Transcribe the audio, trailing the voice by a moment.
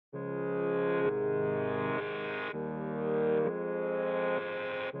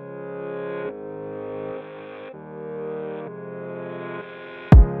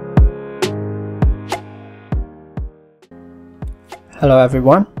Hello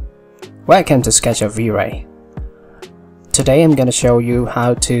everyone, welcome to Sketchup vray. Today I'm going to show you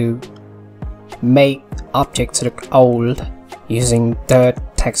how to make objects look old using dirt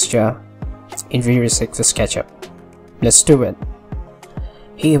texture in V6 for SketchUp. Let's do it.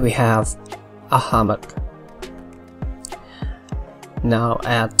 Here we have a hammock. Now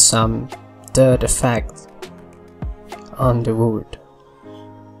add some dirt effect on the wood.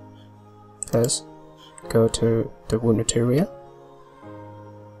 First, go to the wood material.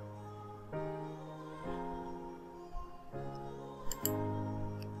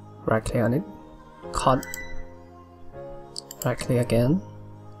 Right click on it, cut, right click again,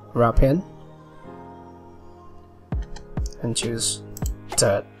 wrap in, and choose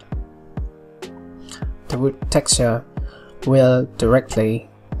dirt. The wood texture will directly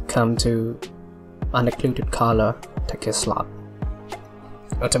come to unoccluded color texture slot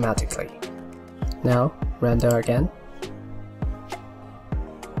automatically. Now render again.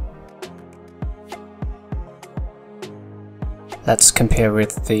 Let's compare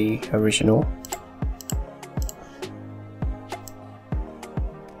with the original.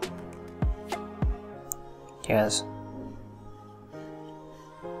 Yes,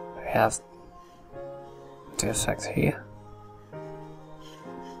 we have the effect here.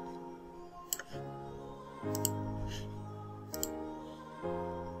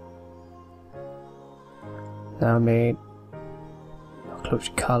 Now made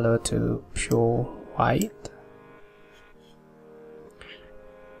occlude color to pure white.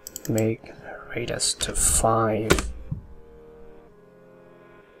 Make radius to 5.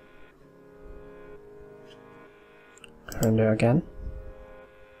 Render again.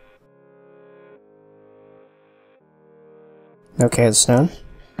 Okay, it's done.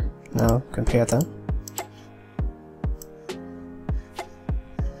 Now compare them.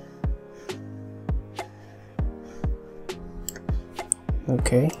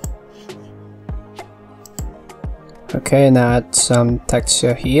 Okay, now add some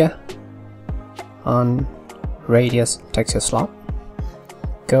texture here on radius texture slot.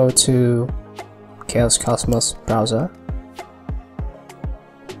 Go to Chaos Cosmos browser.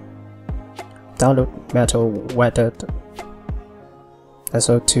 Download metal weathered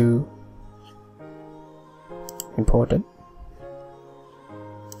SO2. Import it.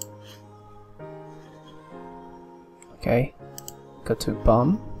 Okay, go to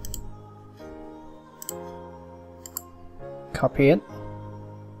BOM. Copy it,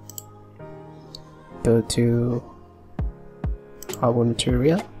 go to our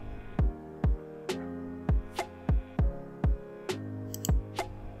material,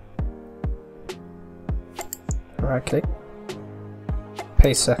 right click,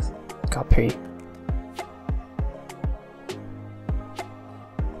 paste that copy,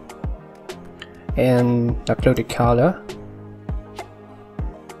 and upload the color.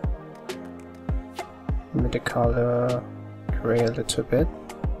 Make the color gray a little bit.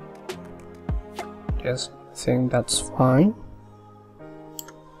 Yes, I think that's fine.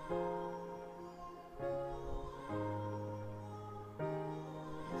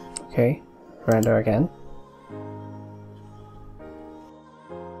 Okay, render again.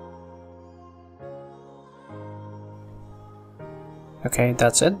 Okay,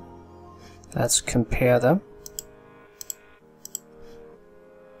 that's it. Let's compare them.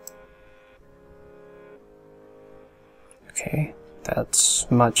 Okay, that's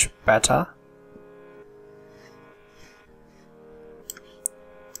much better.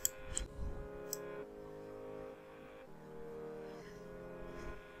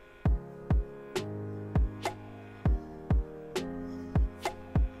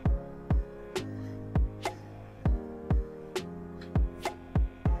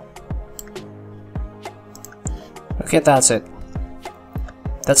 Okay, that's it.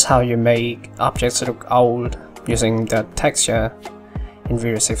 That's how you make objects look old using the texture in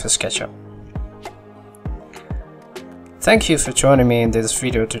V6 for SketchUp. Thank you for joining me in this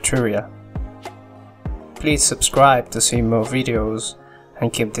video tutorial. Please subscribe to see more videos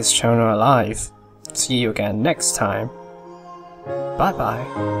and keep this channel alive. See you again next time. Bye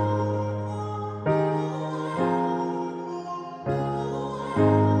bye.